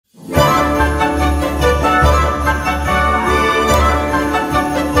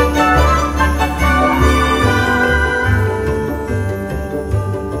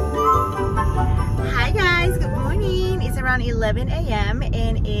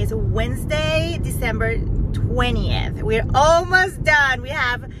is Wednesday, December 20th. We're almost done. We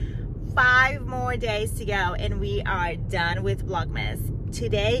have 5 more days to go and we are done with Vlogmas.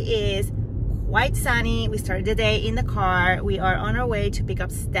 Today is quite sunny. We started the day in the car. We are on our way to pick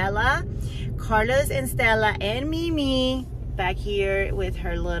up Stella, Carlos and Stella and Mimi back here with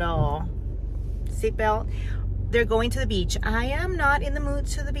her little seatbelt. They're going to the beach. I am not in the mood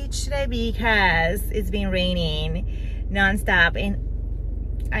to the beach today because it's been raining non-stop and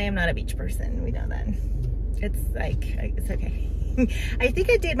I am not a beach person. We know that. It's like, it's okay. I think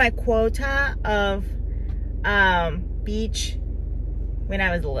I did my quota of beach when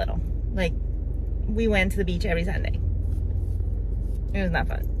I was little. Like, we went to the beach every Sunday. It was not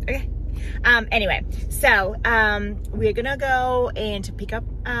fun. Okay. Anyway, so we're gonna go and to pick up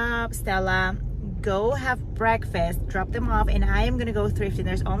Stella, go have breakfast, drop them off, and I am gonna go thrifting.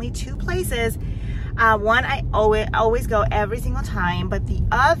 There's only 2 places. One I always go every single time, but the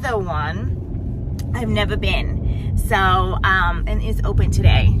other one I've never been. So and it's open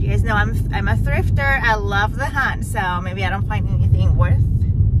today. You guys know I'm a thrifter. I love the hunt, so maybe I don't find anything worth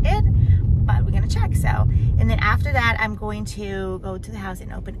it, but we're gonna check. So, and then after that I'm going to go to the house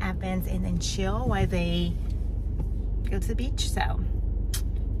and open Evans and then chill while they go to the beach. So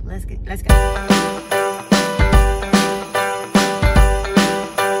let's go.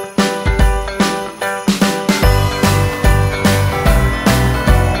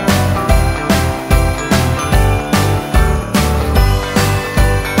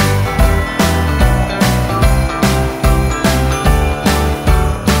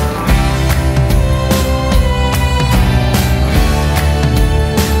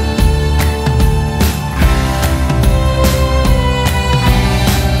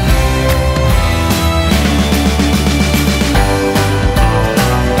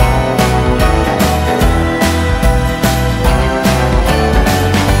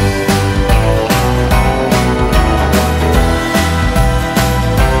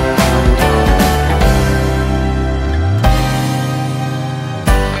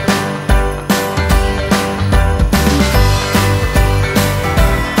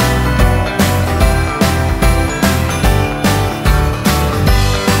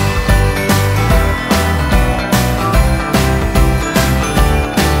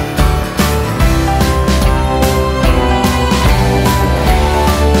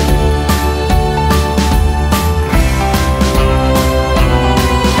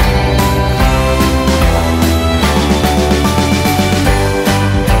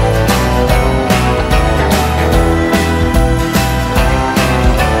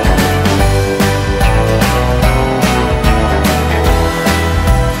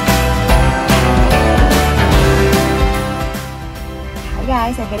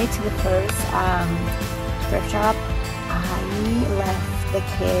 Guys, I made it to the first thrift shop. I left the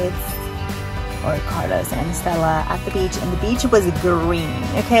kids, or Carlos and Stella, at the beach, and the beach was green.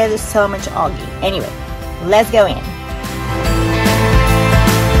 Okay, there's so much algae. Anyway, let's go in.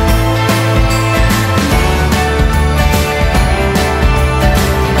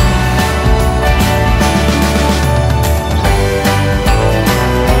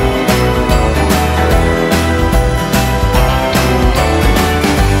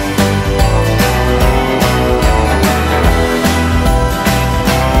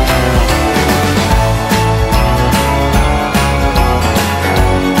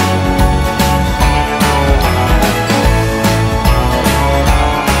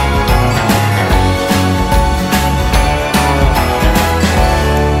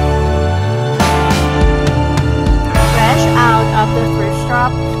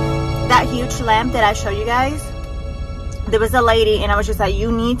 That huge lamp that I showed you guys, there was a lady and I was just like,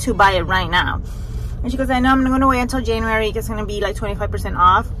 you need to buy it right now. And she goes, I know, I'm going to wait until January. It's going to be like 25%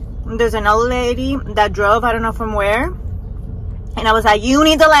 off. And there's another lady that drove, I don't know from where. And I was like, you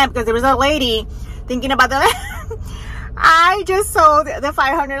need the lamp, because there was a lady thinking about the lamp. I just sold the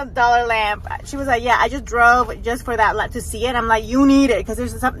 $500 lamp. She was like, yeah, I just drove just for that lamp to see it. I'm like, you need it, because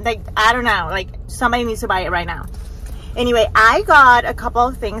there's something like, I don't know, like somebody needs to buy it right now. Anyway, I got a couple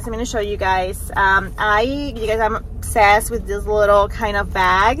of things I'm going to show you guys. I'm obsessed with these little kind of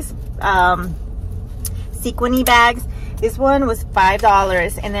bags, sequiny bags. This one was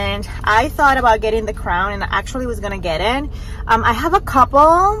 $5, and then I thought about getting the crown, and I actually was going to get it. I have a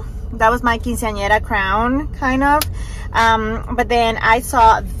couple. That was my quinceañera crown, kind of. But then I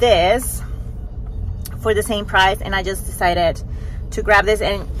saw this for the same price, and I just decided to grab this.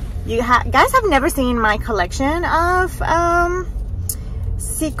 And you guys have never seen my collection of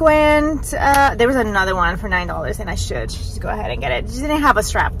sequined. There was another one for $9, and I should just go ahead and get it. It didn't have a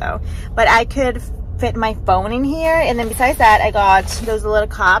strap though, but I could fit my phone in here. And then besides that, I got those little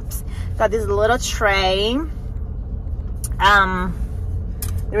cups. Got this little tray.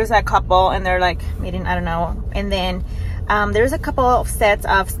 There was a couple, and they're like made in, I don't know. And then there's a couple of sets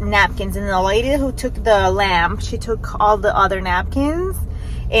of napkins, and the lady who took the lamp, she took all the other napkins.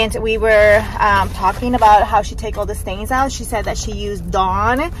 And we were talking about how she take all the stains out. She said that she used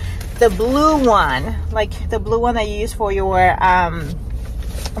Dawn, the blue one, like the blue one that you use for your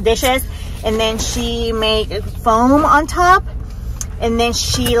dishes. And then she made foam on top, and then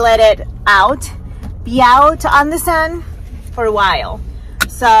she let it be out on the sun for a while.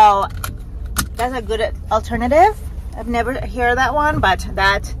 So that's a good alternative. I've never heard that one, but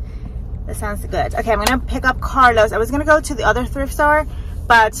that sounds good. Okay, I'm gonna pick up Carlos. I was gonna go to the other thrift store,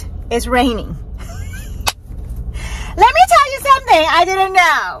 but it's raining. Let me tell you something I didn't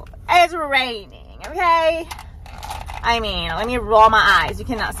know. It's raining, okay? I mean, let me roll my eyes. You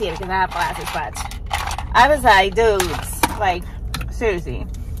cannot see it because I have glasses, but I was like, dudes, like, seriously.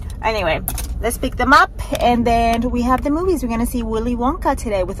 Anyway, let's pick them up, and then we have the movies. We're gonna see Willy Wonka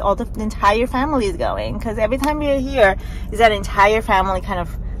today with all the entire family is going, because every time we're here is that entire family kind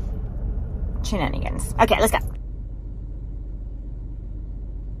of shenanigans. Okay, let's go.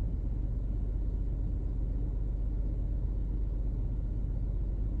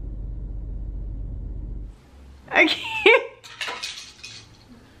 Okay.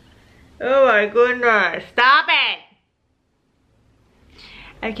 Oh my goodness, stop it.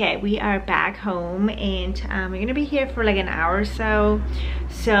 Okay, we are back home, and we're gonna be here for like an hour or so.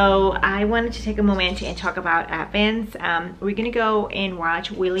 So I wanted to take a moment and talk about Advents. We're gonna go and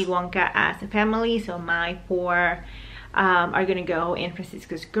watch Willy Wonka as a family. So my four are gonna go, and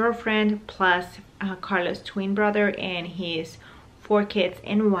Francisco's girlfriend, plus Carlos' twin brother and his 4 kids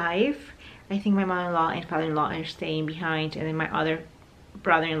and wife. I think my mother-in-law and father-in-law are staying behind, and then my other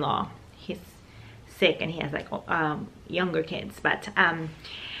brother-in-law, he's sick and he has like younger kids. But I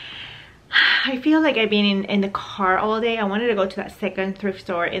feel like I've been in the car all day. I wanted to go to that second thrift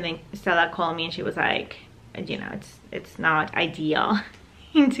store, and then Stella called me and she was like, you know, it's not ideal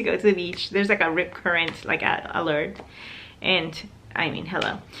to go to the beach. There's like a rip current like alert, and I mean,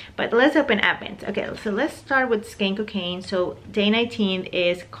 hello. But let's open Advent. Okay, so let's start with Skank Cocaine. So day 19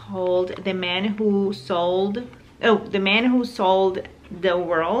 is called The Man Who Sold, The Man Who Sold the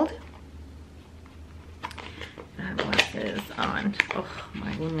World. What's this on? Oh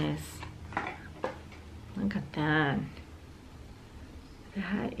my goodness. Look at that.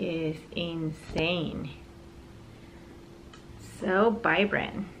 That is insane. So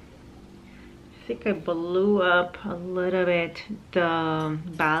vibrant. I think I blew up a little bit the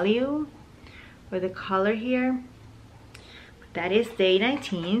value or the color here. That is day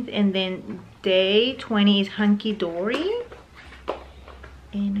 19th, and then day 20 is Hunky Dory.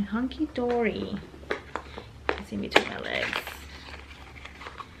 And Hunky Dory is in between my legs.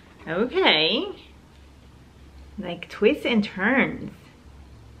 Okay. Like twists and turns.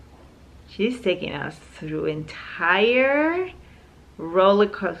 She's taking us through entire roller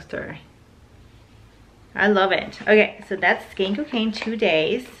coaster. I love it. Okay, so that's Skank Cocaine 2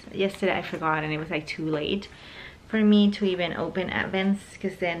 days. Yesterday I forgot, and it was like too late for me to even open Advents,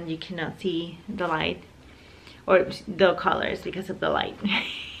 because then you cannot see the light or the colors because of the light.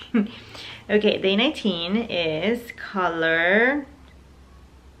 Okay, day 19 is color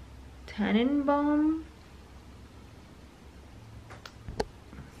Tannenbaum.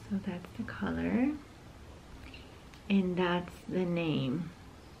 So that's the color, and that's the name.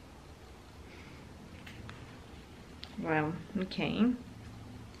 Wow, okay.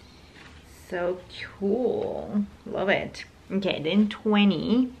 So cool. Love it. Okay, then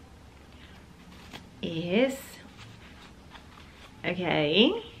 20 is,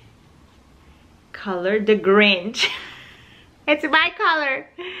 okay, color the Grinch. It's my color.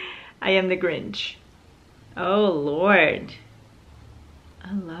 I am the Grinch. Oh Lord.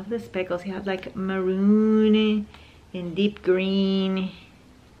 I love the speckles. You have like maroon and deep green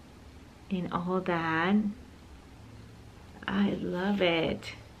and all that. I love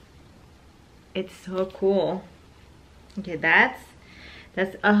it. It's so cool. Okay, that's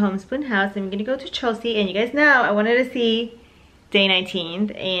a Homespun house. I'm gonna go to Chelsea, and you guys know I wanted to see day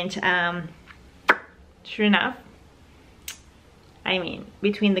 19th, and sure enough, I mean,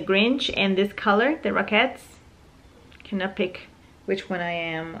 between the Grinch and this color, the Rockettes, cannot pick which one I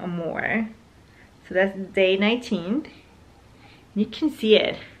am more. So that's day 19th. You can see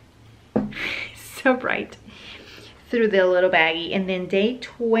it. So bright through the little baggie. And then day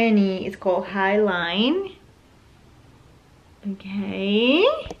 20 is called Highline. Okay.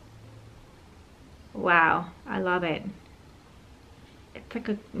 Wow, I love it. It's like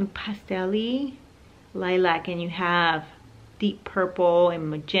a pastel-y lilac, and you have deep purple and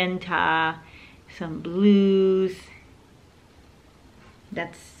magenta, some blues.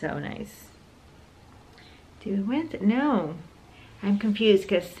 That's so nice. Do we went? No, I'm confused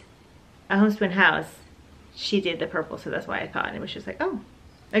because a Homespun House, she did the purple, so that's why I thought it was just like, oh,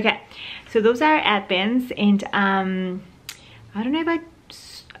 okay. So those are at bins, and I don't know if I,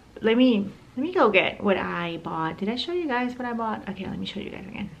 let me go get what I bought. Did I show you guys what I bought? Okay, let me show you guys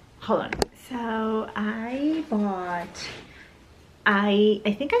again. Hold on. So I bought, I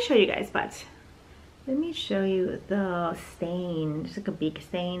think I showed you guys, but let me show you the stain. There's like a big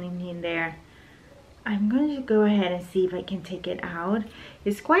stain in there. I'm going to go ahead and see if I can take it out.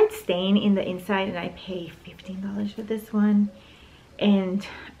 It's quite stained in the inside, and I paid $15 for this one. And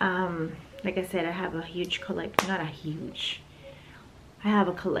like I said, I have a huge collection. Not a huge, I have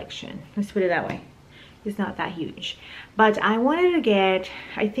a collection, let's put it that way. It's not that huge, but I wanted to get,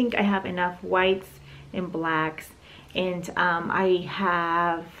 I think I have enough whites and blacks, and I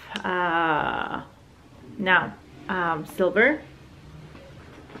have now silver.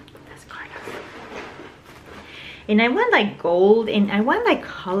 That's gorgeous. And I want like gold, and I want like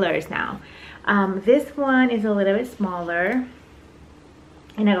colors now. This one is a little bit smaller,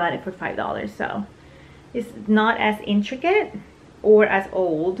 and I got it for $5, so it's not as intricate or as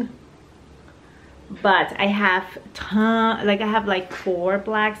old, but I have I have like 4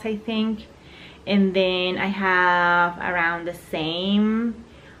 blacks, I think, and then I have around the same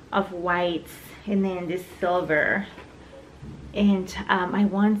of whites, and then this silver, and I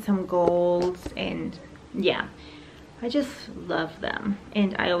want some golds, and yeah, I just love them.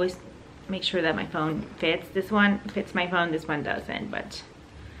 And I always make sure that my phone fits. This one fits my phone, this one doesn't, but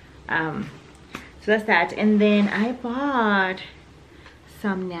so that's that. And then I bought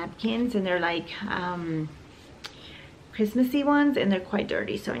some napkins, and they're like Christmassy ones, and they're quite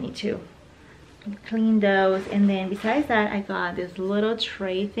dirty, so I need to clean those. And then besides that, I got this little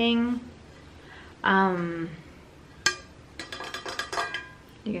tray thing. You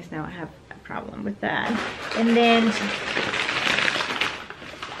guys know I have a problem with that. And then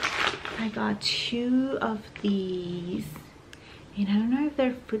I got 2 of these, and I don't know if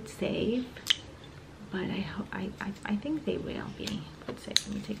they're food safe, but I think they will be food safe.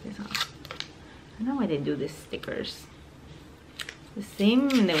 Let me take this off. I know why they do these stickers. The same,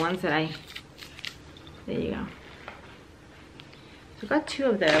 the ones that there you go. So I got 2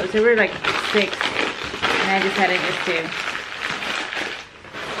 of those. There were like 6, and I decided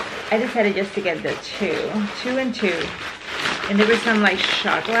just to get the 2 and 2. And there were some like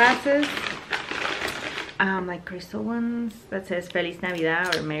shot glasses, like crystal ones that says Feliz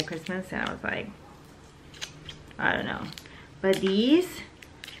Navidad or Merry Christmas, and I was like, I don't know. But these,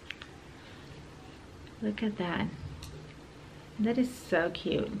 look at that. That is so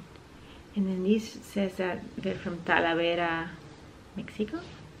cute. And then these says that they're from Talavera, Mexico?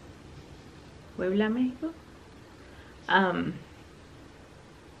 Puebla, Mexico?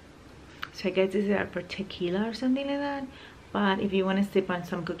 So I guess these are for tequila or something like that. But if you want to sip on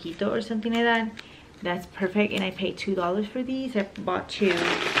some coquito or something like that, that's perfect. And I paid $2 for these. I bought 2,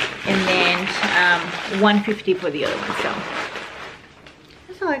 and then $1.50 for the other one. So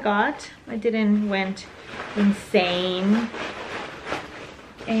that's all I got. I didn't went insane.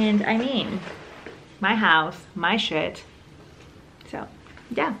 And I mean, my house, my shit. So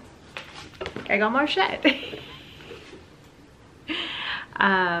yeah, I got more shit.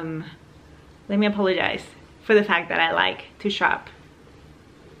 Let me apologize for the fact that I like to shop.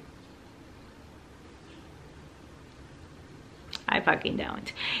 I fucking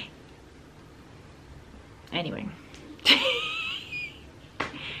don't. Anyway,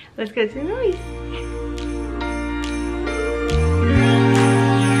 let's go to the movies.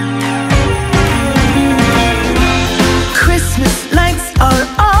 Christmas lights are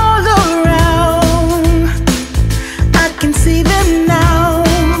all around. I can see them now.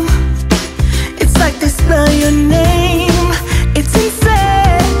 It's like they spell your name. It's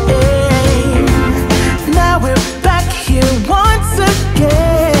insane. Now we're back here once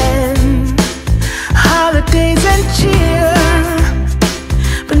again. Holidays and cheer.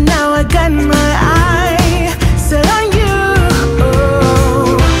 But now I got my eyes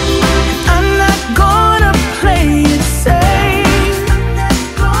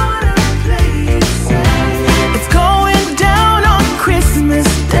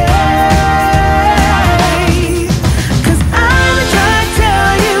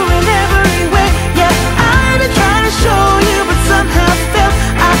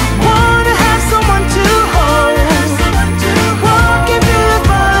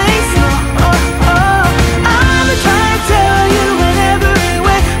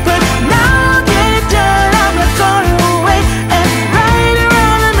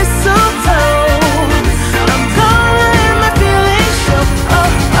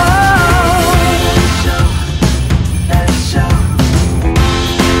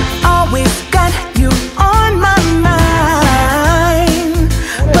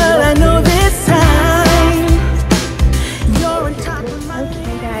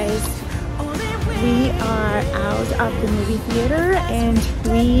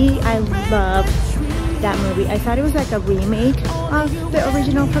love that movie. I thought it was like a remake of the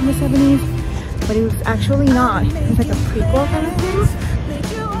original from the 70s, but it was actually not. It was like a prequel kind of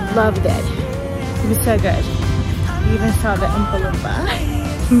thing. Loved it. It was so good. We even saw the Oompa Loompa.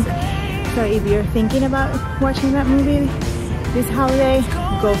 So if you're thinking about watching that movie this holiday,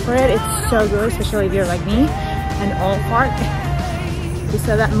 go for it. It's so good, especially if you're like me, an old fart. We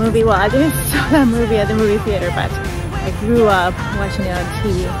saw that movie, well, I didn't saw that movie at the movie theater, but I grew up watching it on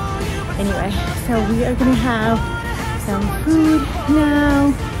TV. Anyway, so we are gonna have some food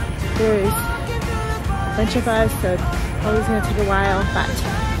now. There's a bunch of us, so it's always gonna take a while, but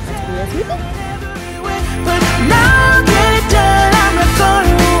let's do this with it.